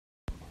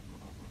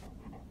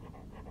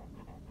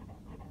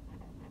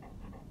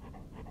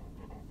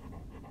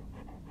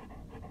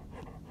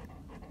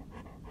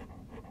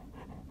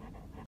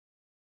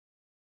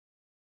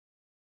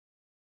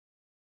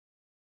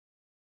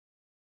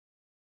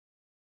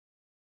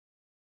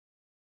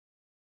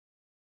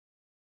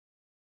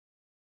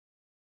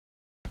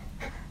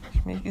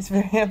He's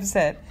very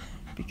upset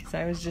because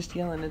I was just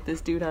yelling at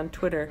this dude on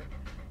Twitter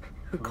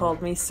who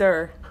called me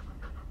sir,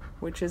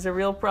 which is a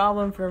real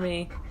problem for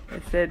me. I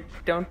said,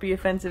 don't be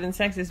offensive and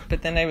sexist,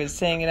 but then I was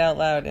saying it out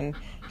loud, and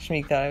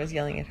Shmeek thought I was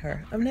yelling at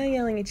her. I'm not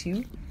yelling at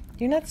you.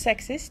 You're not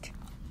sexist.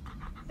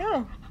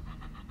 No.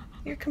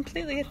 You're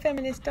completely a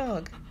feminist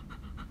dog.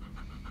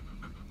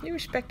 You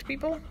respect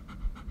people.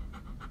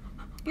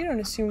 You don't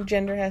assume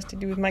gender has to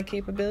do with my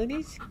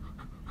capabilities.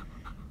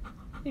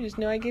 You just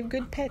know I give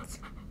good pets.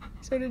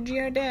 So did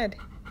GR Dad.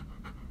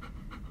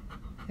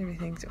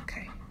 Everything's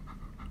okay.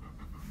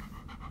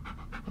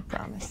 I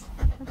promise.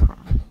 I promise.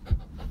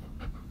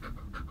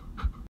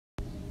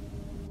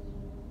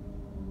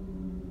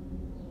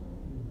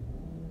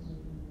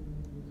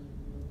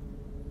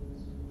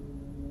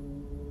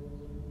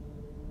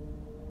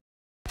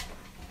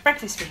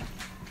 Breakfast stream.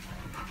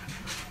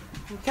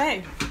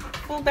 Okay,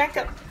 full back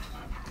up.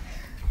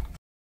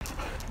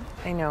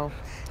 I know.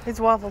 It's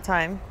waffle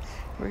time.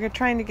 We're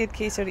trying to get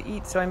Queso to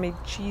eat, so I made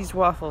cheese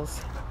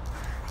waffles.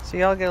 So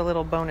y'all get a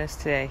little bonus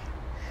today.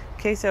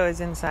 Queso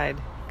is inside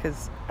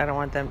because I don't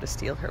want them to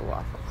steal her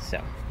waffles.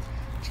 So,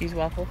 cheese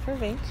waffle for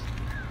Vink,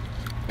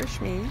 for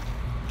Shmee.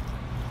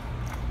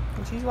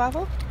 And cheese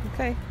waffle?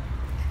 Okay.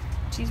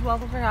 Cheese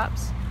waffle for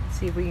Hops.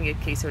 See if we can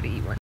get Queso to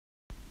eat one.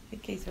 Hey,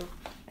 Queso.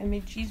 I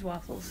made cheese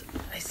waffles.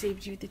 I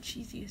saved you the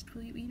cheesiest.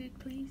 Will you eat it,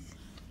 please?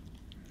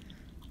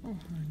 Oh,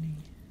 honey.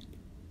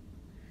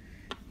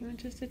 You want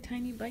just a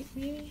tiny bite,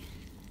 maybe?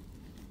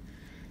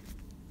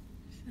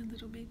 Just a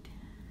little bit.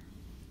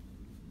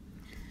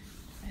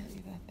 I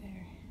leave that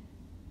there.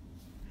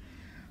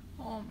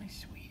 Oh, my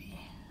sweetie.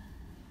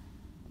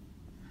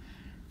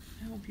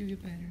 I hope you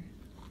get better.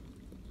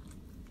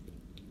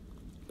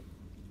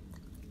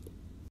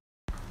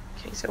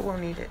 Queso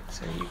won't eat it,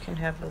 so you can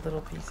have the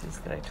little pieces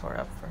that I tore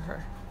up for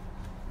her.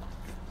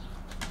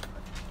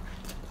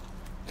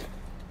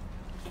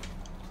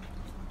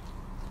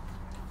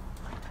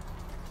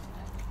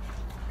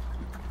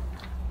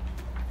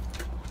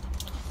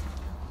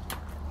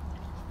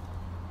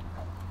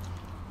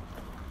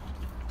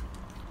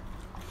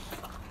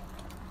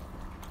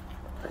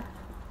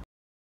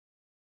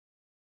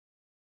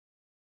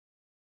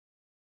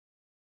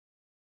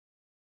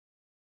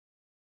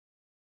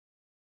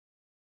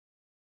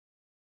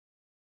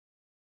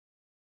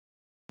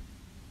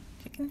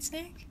 Chicken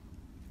snack?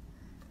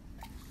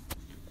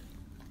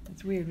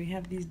 It's weird, we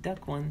have these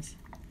duck ones.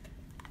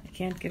 I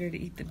can't get her to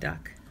eat the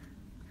duck,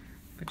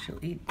 but she'll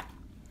eat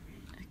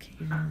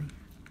occasionally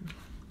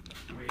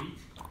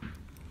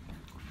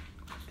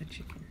the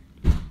chicken.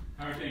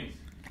 How are things?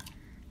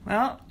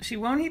 Well, she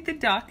won't eat the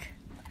duck,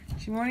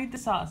 she won't eat the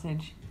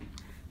sausage,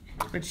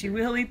 but she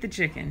will eat the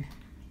chicken.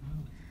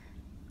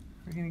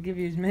 We're gonna give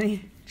you as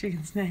many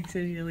chicken snacks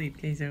as you'll eat,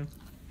 Queso.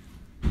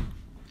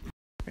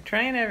 We're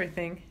trying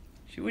everything.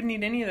 She wouldn't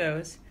eat any of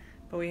those,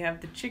 but we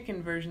have the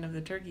chicken version of the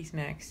turkey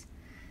snacks.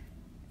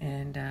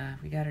 And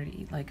we got her to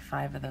eat like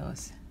 5 of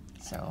those.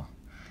 So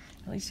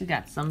at least we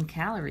got some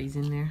calories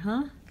in there,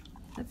 huh?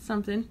 That's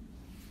something.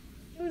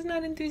 It was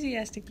not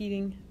enthusiastic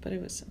eating, but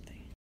it was something.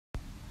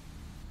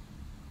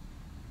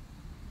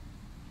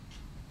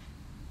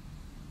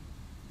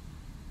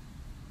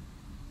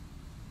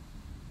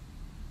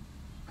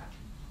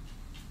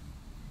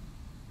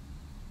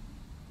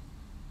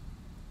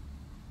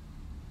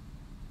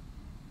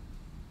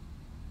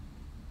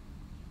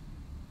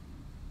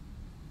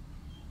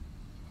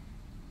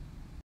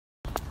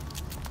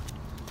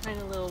 Trying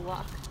a little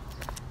walk,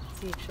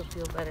 see if she'll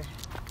feel better.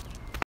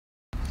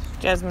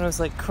 Jasmine was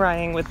like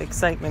crying with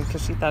excitement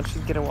because she thought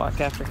she'd get a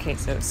walk after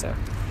Queso. So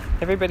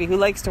everybody who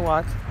likes to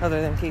walk, other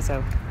than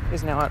Queso,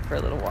 is now out for a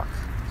little walk.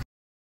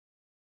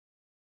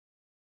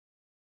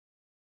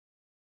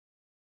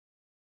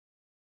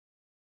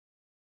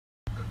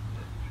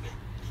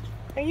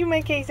 Are you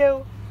my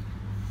Queso?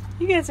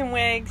 You got some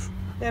wags.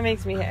 That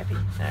makes me happy.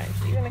 Alright,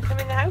 so you're gonna come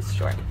in the house?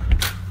 Sure.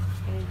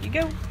 There you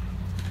go.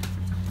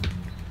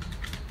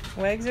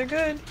 Wags are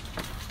good.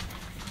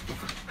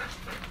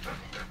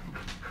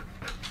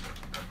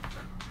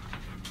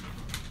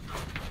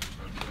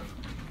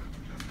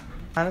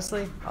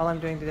 Honestly, all I'm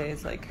doing today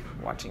is like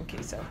watching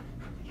Queso.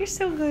 You're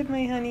so good,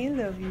 my honey. I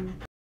love you.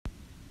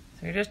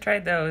 So we just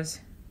tried those.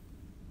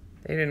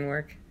 They didn't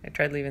work. I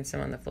tried leaving some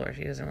on the floor.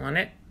 She doesn't want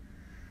it.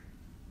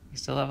 We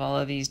still have all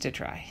of these to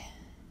try.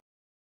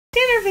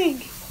 Dinner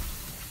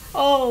Vink!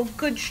 Oh,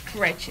 good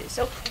stretches.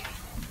 Okay.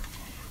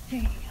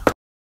 There you go.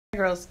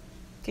 Girls.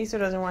 Queso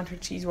doesn't want her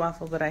cheese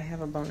waffle, but I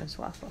have a bonus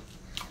waffle.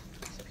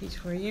 This piece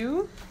for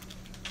you.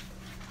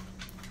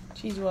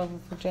 Cheese waffle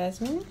for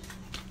Jasmine.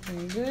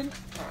 Very good.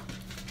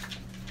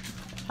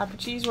 Hop a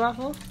cheese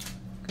waffle.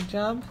 Good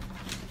job.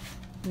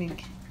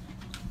 Wink.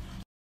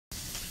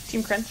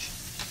 Team Crunch.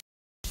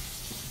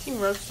 Team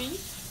Roasty.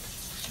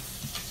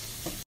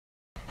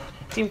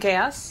 Team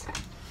Chaos.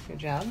 Good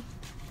job.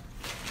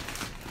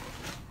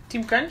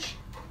 Team Crunch.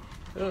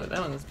 Oh, that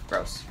one's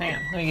gross. Hang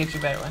on, let me get you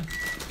a better one.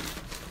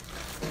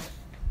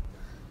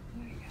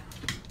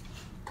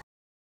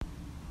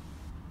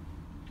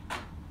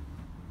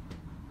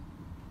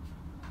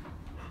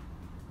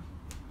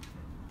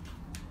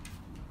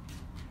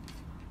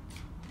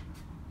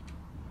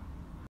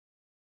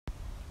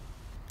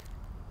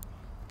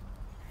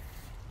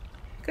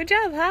 Good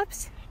job,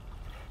 Hops.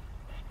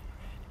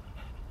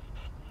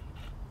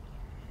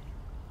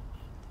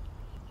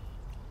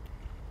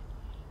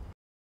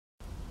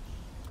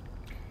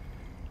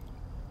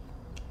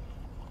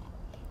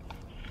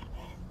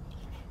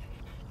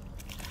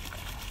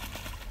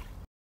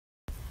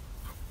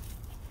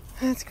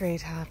 That's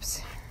great,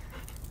 Hops.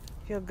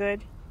 Feel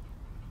good?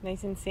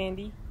 Nice and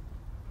sandy?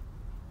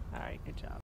 All right, good job.